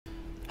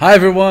Hi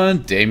everyone,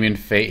 Damien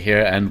Fate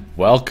here, and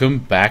welcome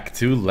back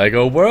to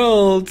LEGO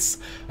Worlds!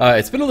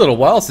 It's been a little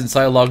while since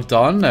I logged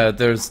on.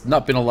 There's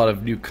not been a lot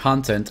of new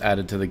content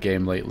added to the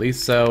game lately,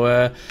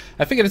 so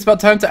I figured it's about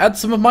time to add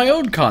some of my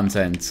own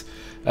content.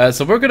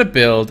 So we're going to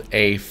build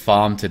a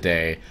farm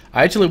today.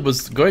 I actually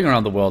was going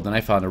around the world and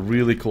I found a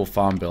really cool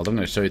farm build. I'm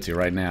going to show it to you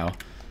right now.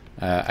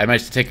 I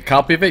managed to take a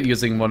copy of it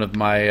using one of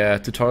my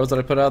tutorials that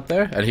I put out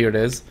there, and here it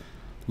is.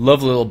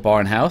 Lovely little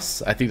barn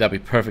house. I think that'd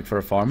be perfect for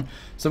a farm.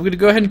 So we're going to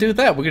go ahead and do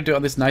that. We're going to do it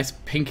on this nice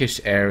pinkish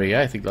area.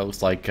 I think that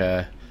looks like,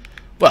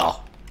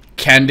 well,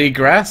 candy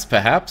grass,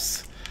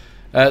 perhaps.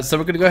 So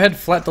we're going to go ahead and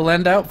flat the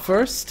land out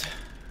first.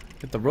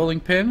 Get the rolling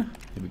pin.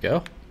 Here we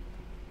go.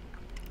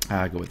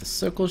 Go with the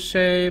circle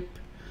shape.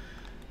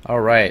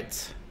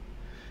 Alright.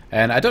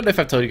 And I don't know if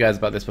I've told you guys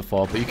about this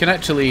before, but you can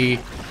actually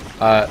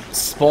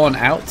spawn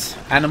out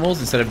animals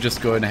instead of just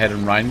going ahead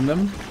and riding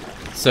them.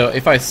 So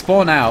if I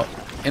spawn out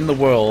in the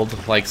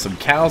world, like some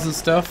cows and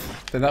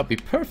stuff, then that would be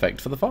perfect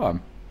for the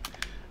farm.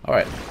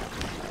 Alright,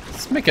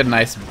 let's make a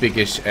nice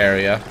biggish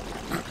area.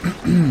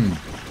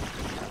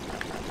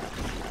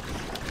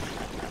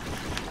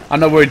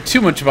 I'm not worried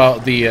too much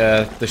about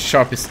the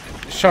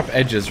sharp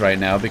edges right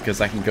now,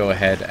 because I can go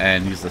ahead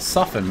and use the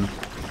soften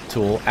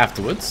tool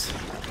afterwards.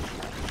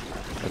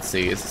 Let's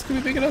see, is this going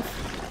to be big enough?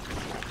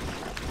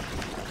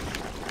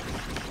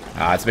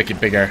 Ah, let's make it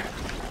bigger.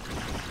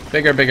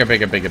 Bigger, bigger,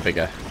 bigger, bigger,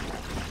 bigger.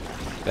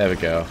 There we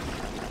go.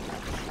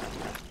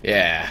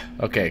 Yeah.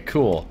 Okay,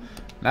 cool.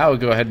 Now we'll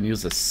go ahead and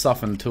use the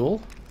soften tool.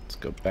 Let's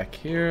go back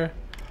here.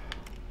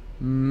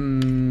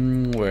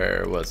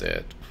 Where was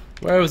it?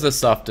 Where was the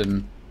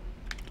soften?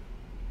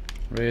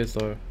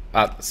 Razor.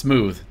 Ah,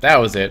 smooth. That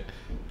was it.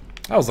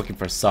 I was looking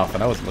for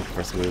soften. I wasn't looking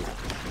for smooth.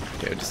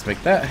 Okay, we'll just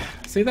make that.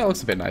 See, that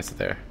looks a bit nicer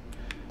there.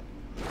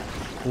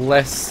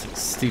 Less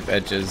steep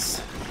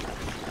edges.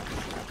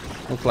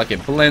 Look like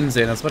it blends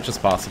in as much as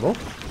possible.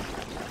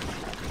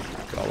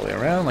 All the way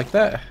around like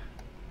that.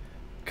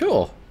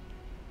 Cool.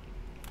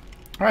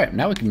 Alright,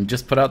 now we can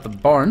just put out the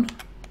barn.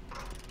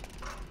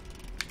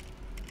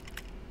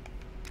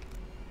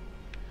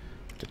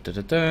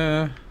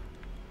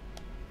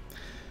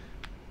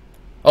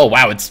 Oh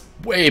wow, it's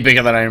way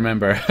bigger than I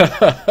remember.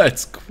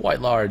 It's quite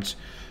large.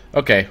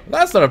 Okay, well,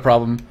 that's not a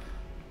problem.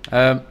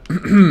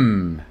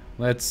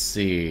 Let's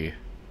see.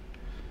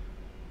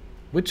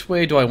 Which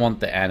way do I want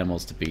the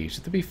animals to be?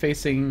 Should they be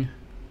facing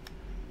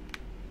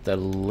the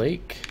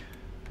lake?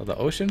 Or the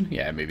ocean?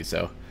 Yeah, maybe so.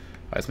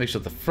 Alright, let's make sure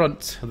the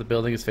front of the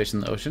building is facing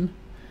the ocean.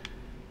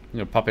 I'm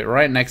going to pop it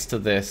right next to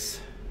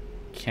this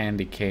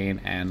candy cane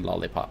and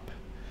lollipop.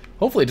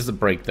 Hopefully it doesn't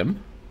break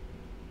them.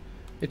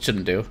 It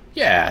shouldn't do.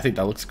 Yeah, I think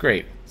that looks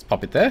great. Let's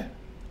pop it there.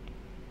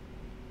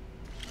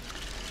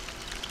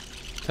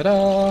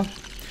 Ta-da!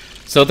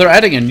 So they're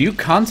adding a new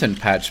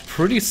content patch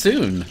pretty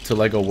soon to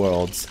LEGO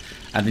Worlds.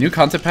 And the new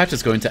content patch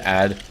is going to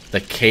add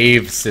the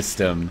cave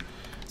system.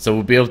 So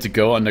we'll be able to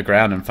go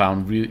underground and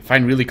find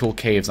really cool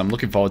caves. I'm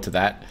looking forward to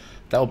that.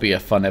 That will be a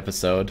fun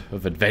episode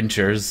of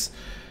adventures.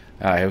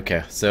 Alright,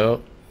 okay.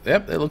 So,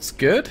 yep, it looks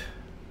good.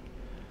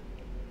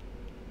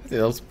 I think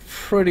that looks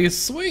pretty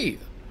sweet.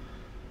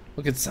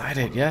 Look inside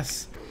it,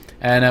 yes.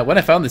 And when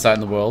I found this out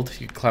in the world,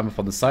 you could climb up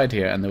on the side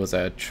here, and there was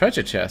a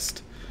treasure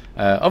chest.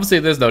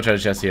 Obviously, there's no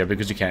treasure chest here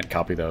because you can't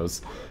copy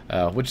those,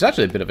 which is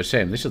actually a bit of a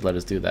shame. They should let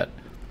us do that.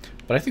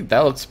 But I think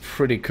that looks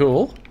pretty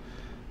cool.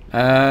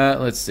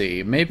 Let's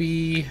see.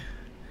 Maybe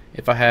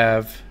if I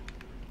have,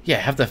 yeah,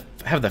 have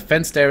the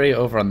fenced area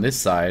over on this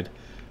side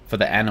for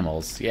the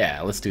animals. Yeah,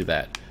 let's do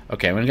that.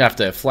 Okay, I'm gonna have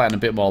to flatten a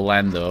bit more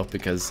land though,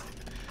 because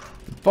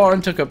the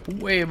barn took up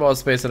way more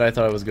space than I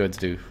thought it was going to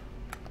do.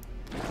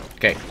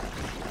 Okay,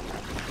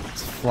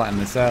 let's flatten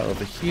this out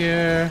over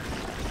here.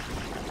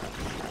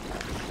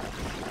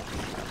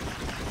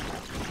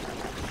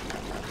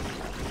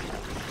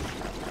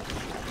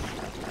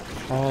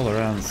 All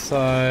around the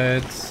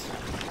sides.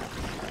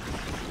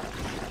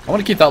 I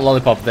want to keep that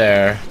lollipop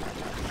there,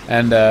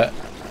 and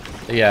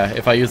yeah,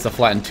 if I use the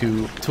flatten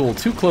tool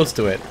too close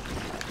to it,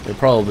 it'll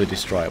probably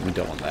destroy it. We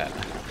don't want that.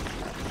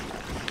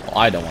 Well,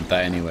 I don't want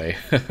that anyway.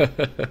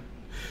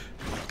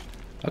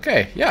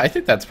 Okay, yeah, I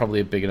think that's probably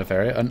a big enough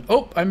area. And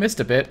oh, I missed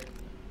a bit.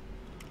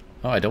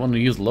 Oh, I don't want to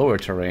use lower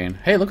terrain.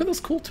 Hey, look at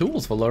those cool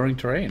tools for lowering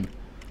terrain.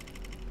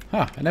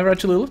 Huh, I never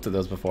actually looked at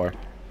those before.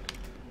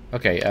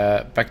 Okay,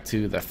 back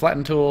to the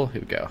flatten tool.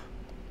 Here we go.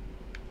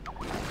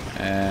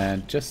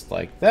 And just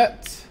like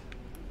that.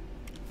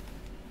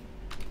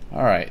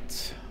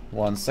 Alright,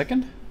 1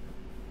 second.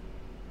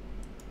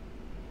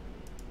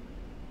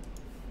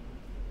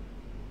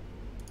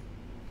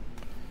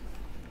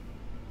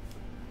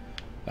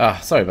 Ah,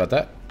 sorry about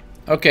that.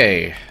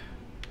 Okay.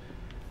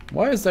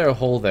 Why is there a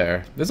hole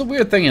there? There's a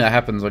weird thing that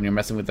happens when you're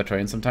messing with the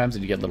terrain sometimes,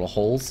 and you get little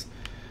holes.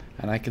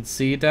 And I can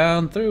see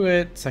down through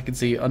it. I can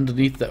see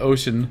underneath the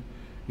ocean.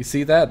 You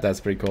see that? That's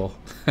pretty cool.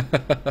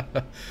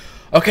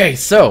 Okay,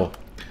 so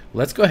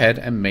let's go ahead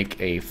and make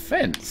a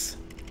fence.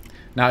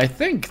 Now I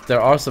think there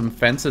are some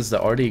fences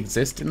that already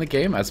exist in the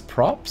game as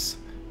props,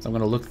 so I'm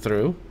going to look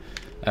through.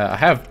 I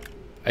have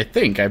I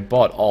think I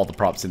bought all the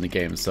props in the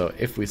game, so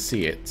if we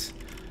see it,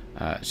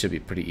 it should be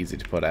pretty easy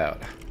to put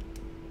out.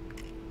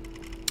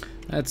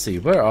 Let's see,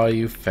 where are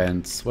you,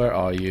 fence? Where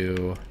are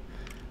you?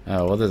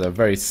 Oh, well, there's a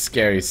very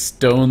scary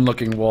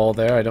stone-looking wall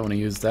there. I don't want to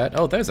use that.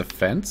 Oh, there's a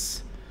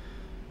fence.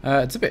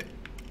 It's a bit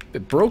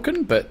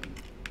broken, but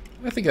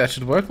I think that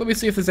should work. Let me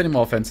see if there's any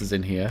more fences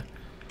in here.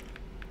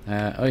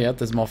 Oh, yeah,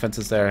 there's more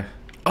fences there.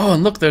 Oh,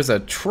 and look, there's a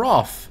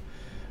trough.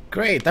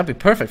 Great, that'd be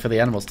perfect for the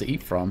animals to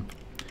eat from.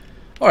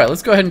 Alright,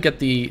 let's go ahead and get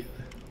the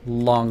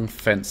long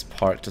fence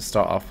part to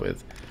start off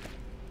with.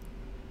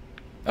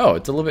 Oh,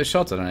 it's a little bit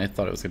shorter than I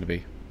thought it was going to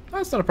be. Oh,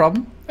 that's not a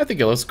problem. I think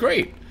it looks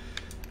great.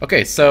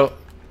 Okay, so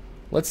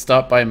let's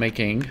start by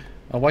making...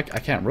 Oh, I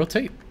can't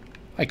rotate.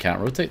 I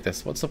can't rotate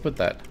this. What's up with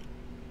that?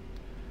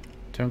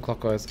 Turn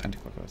clockwise,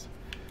 anti-clockwise.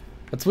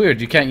 That's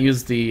weird. You can't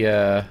use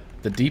the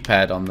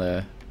D-pad on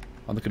the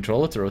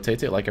controller to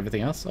rotate it like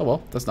everything else. Oh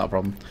well, that's not a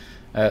problem.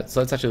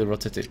 So let's actually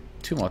rotate it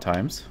 2 more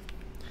times.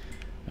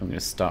 I'm going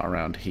to start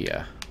around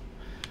here.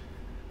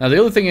 Now the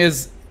other thing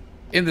is,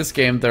 in this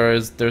game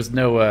there's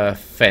no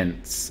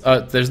fence.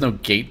 There's no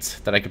gate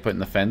that I can put in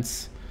the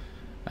fence.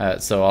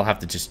 So I'll have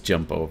to just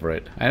jump over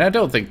it. And I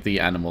don't think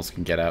the animals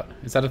can get out.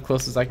 Is that as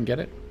close as I can get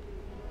it?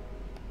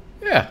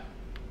 Yeah.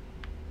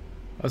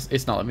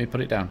 It's not letting me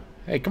put it down.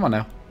 Hey, come on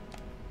now.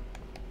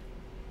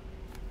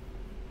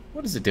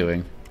 What is it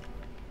doing?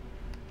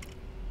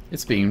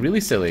 It's being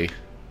really silly.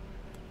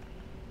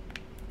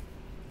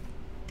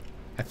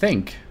 I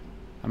think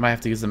I might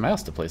have to use the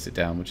mouse to place it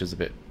down, which is a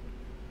bit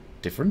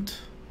different.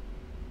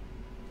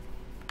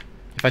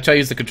 If I try to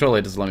use the controller,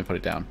 it doesn't let me put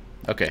it down.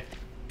 Okay.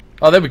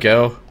 Oh, there we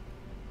go.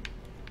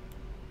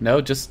 No,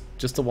 just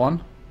the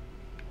one.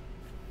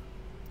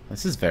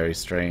 This is very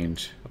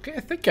strange. Okay,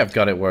 I think I've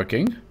got it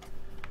working.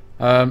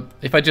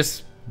 If I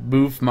just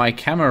move my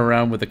camera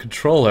around with the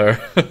controller,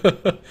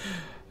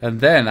 and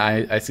then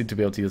I seem to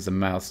be able to use the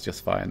mouse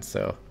just fine.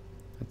 So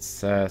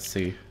let's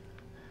see.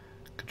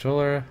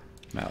 Controller,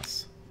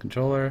 mouse.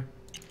 Controller,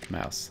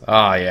 mouse.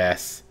 Ah,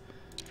 yes.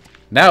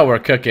 Now we're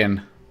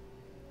cooking.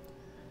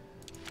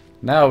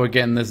 Now we're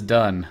getting this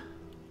done.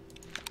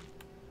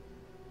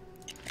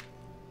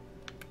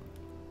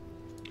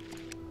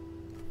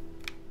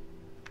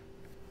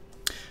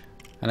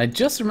 And I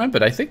just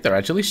remembered, I think there are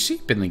actually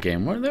sheep in the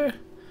game, weren't there?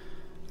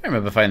 I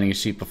remember finding a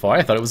sheep before.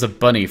 I thought it was a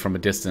bunny from a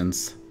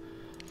distance.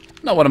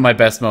 Not one of my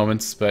best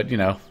moments, but, you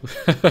know.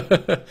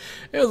 It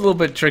was a little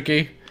bit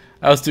tricky.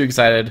 I was too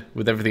excited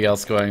with everything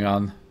else going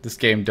on. This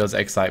game does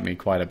excite me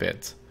quite a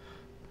bit.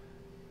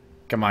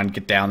 Come on,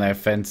 get down there,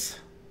 fence.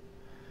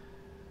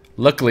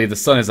 Luckily, the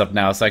sun is up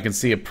now, so I can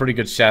see a pretty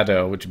good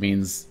shadow, which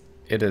means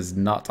it is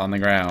not on the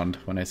ground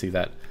when I see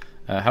that.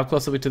 How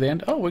close are we to the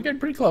end? Oh, we're getting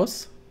pretty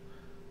close.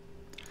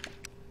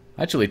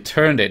 I actually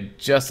turned it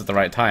just at the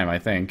right time, I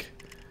think.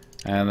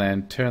 And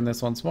then turn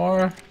this once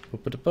more.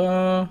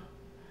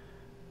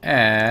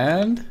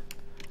 And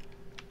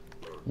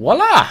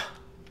voila!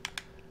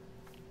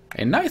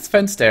 A nice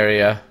fenced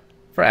area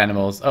for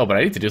animals. Oh, but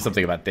I need to do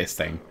something about this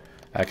thing.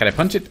 Can I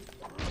punch it?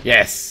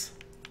 Yes!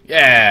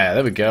 Yeah,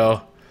 there we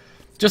go.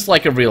 Just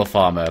like a real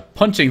farmer,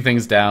 punching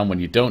things down when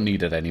you don't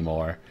need it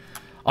anymore.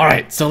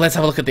 Alright, so let's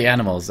have a look at the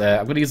animals.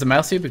 I'm going to use the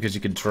mouse here because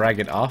you can drag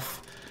it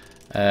off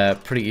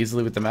pretty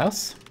easily with the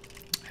mouse.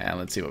 And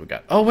let's see what we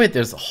got. Oh wait,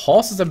 there's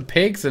horses and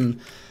pigs,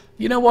 and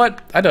you know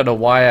what? I don't know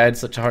why I had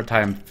such a hard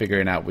time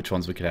figuring out which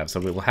ones we could have.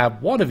 So we will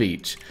have one of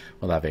each.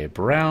 We'll have a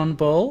brown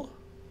bull.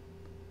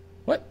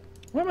 What?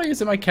 Why am I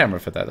using my camera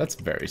for that? That's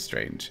very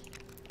strange.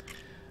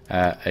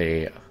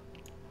 A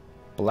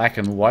black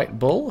and white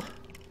bull.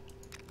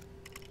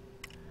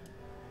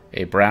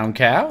 A brown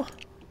cow.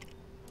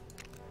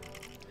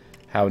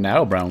 How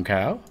now, brown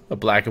cow? A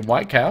black and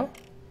white cow.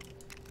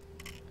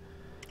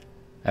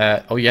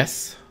 Oh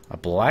yes, a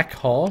black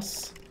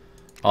horse.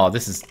 Oh,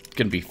 this is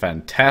gonna be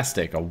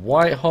fantastic. A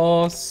white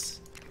horse.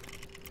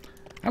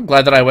 I'm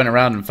glad that I went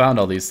around and found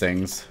all these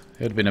things.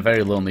 It would have been a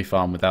very lonely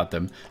farm without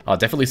them. Oh,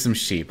 definitely some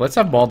sheep. Let's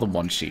have more than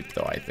one sheep,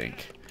 though, I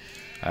think.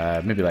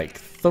 Maybe like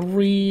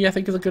 3, I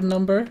think is a good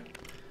number.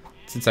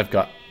 Since I've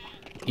got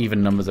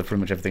even numbers of pretty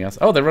much everything else.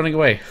 Oh, they're running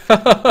away.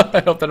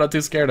 I hope they're not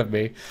too scared of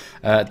me.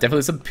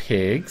 Definitely some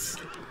pigs.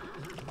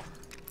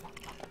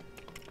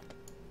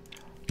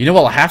 You know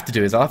what I'll have to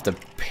do is I'll have to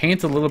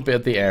paint a little bit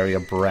of the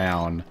area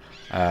brown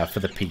for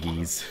the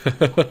piggies.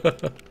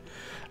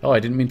 Oh,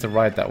 I didn't mean to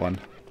ride that one.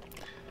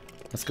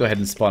 Let's go ahead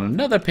and spawn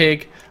another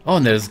pig. Oh,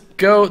 and there's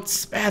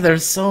goats. Man,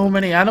 there's so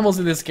many animals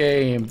in this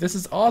game. This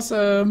is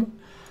awesome.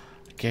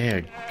 Okay,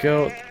 a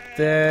goat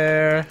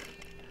there.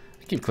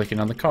 I keep clicking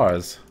on the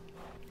cars.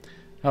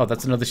 Oh,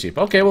 that's another sheep.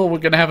 Okay, well, we're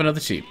going to have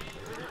another sheep.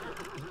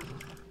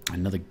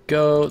 Another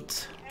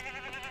goat.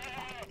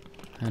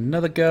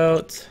 Another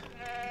goat.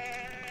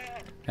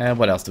 And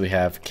what else do we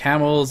have?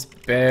 Camels,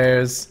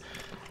 bears.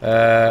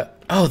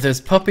 Oh, there's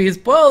puppies.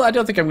 Well, I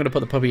don't think I'm going to put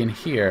the puppy in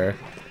here.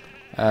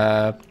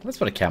 Let's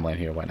put a camel in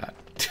here. Why not?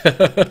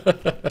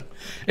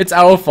 It's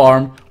our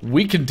farm.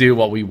 We can do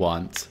what we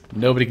want.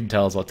 Nobody can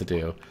tell us what to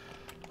do.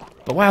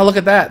 But wow, look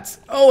at that.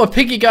 Oh, a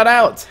piggy got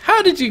out.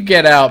 How did you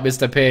get out,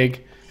 Mr.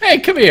 Pig? Hey,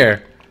 come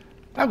here.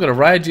 I'm gonna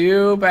ride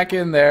you back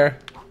in there.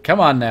 Come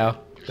on now.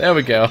 There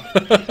we go.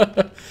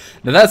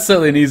 Now that's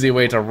certainly an easy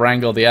way to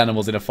wrangle the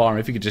animals in a farm,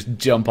 if you could just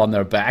jump on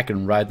their back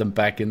and ride them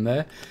back in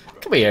there.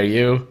 Come here,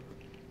 you.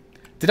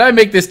 Did I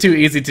make this too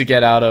easy to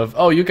get out of?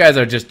 Oh, you guys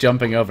are just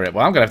jumping over it.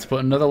 Well, I'm gonna have to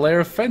put another layer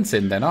of fence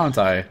in then, aren't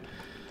I?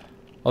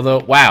 Although,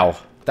 wow.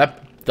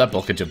 That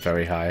bull could jump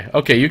very high.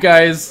 Okay, you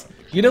guys,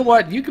 you know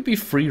what? You could be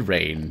free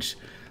range.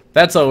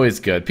 That's always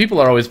good. People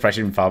are always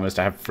pressuring farmers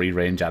to have free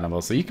range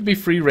animals, so you can be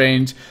free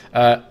range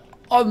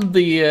on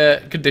the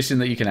condition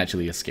that you can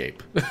actually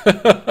escape.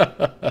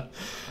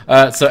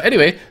 So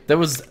anyway, there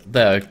was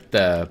the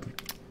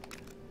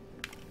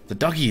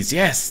doggies.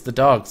 Yes, the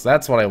dogs.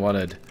 That's what I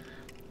wanted.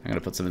 I'm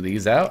gonna put some of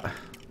these out.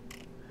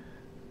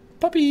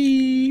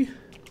 Puppy.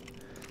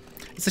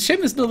 It's a shame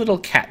there's no little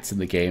cats in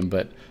the game,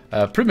 but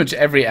pretty much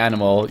every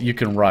animal you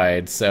can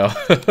ride, so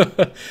I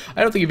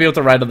don't think you'd be able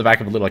to ride on the back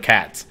of a little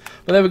cat.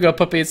 But there we go,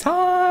 puppies.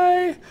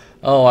 Hi!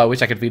 Oh, I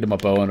wish I could feed them a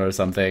bone or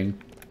something.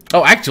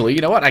 Oh, actually,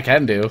 you know what I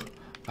can do?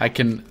 I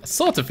can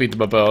sort of feed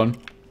them a bone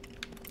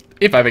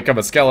if I become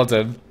a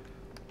skeleton.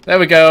 There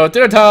we go,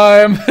 dinner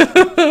time!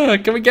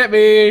 Come and get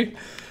me!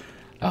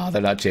 Oh,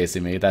 they're not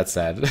chasing me. That's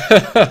sad.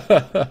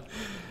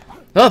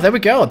 Oh, there we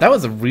go. That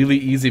was a really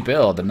easy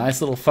build. A nice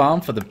little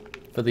farm for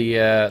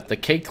the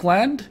cake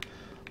land.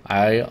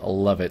 I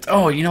love it.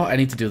 Oh, you know what? I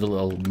need to do the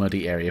little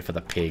muddy area for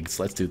the pigs.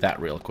 Let's do that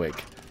real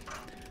quick.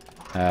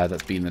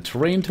 That's being the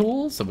terrain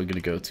tool. So we're going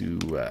to go to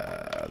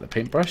the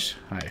paintbrush.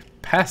 I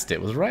passed it.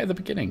 It was right at the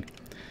beginning.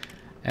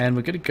 And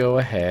we're going to go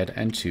ahead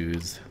and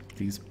choose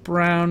these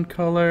brown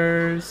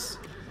colors.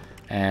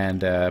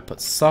 And put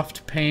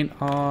soft paint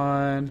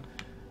on.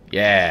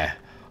 Yeah.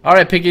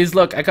 Alright, piggies.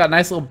 Look, I got a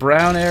nice little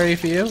brown area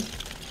for you.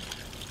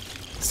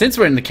 Since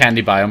we're in the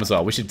candy biome as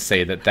well, we should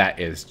say that that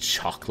is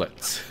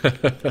chocolate.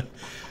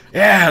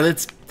 Yeah,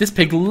 this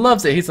pig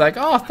loves it. He's like,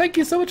 oh, thank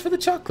you so much for the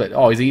chocolate.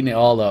 Oh, he's eating it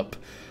all up.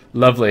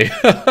 Lovely.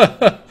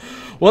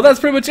 Well, that's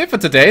pretty much it for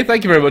today.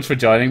 Thank you very much for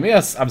joining me.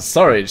 I'm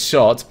sorry it's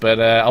short, but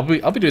I'll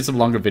be doing some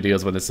longer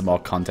videos when there's some more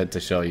content to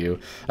show you.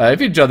 If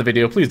you enjoyed the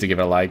video, please do give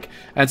it a like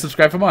and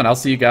subscribe for more. And I'll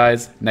see you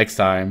guys next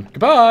time.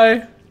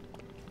 Goodbye.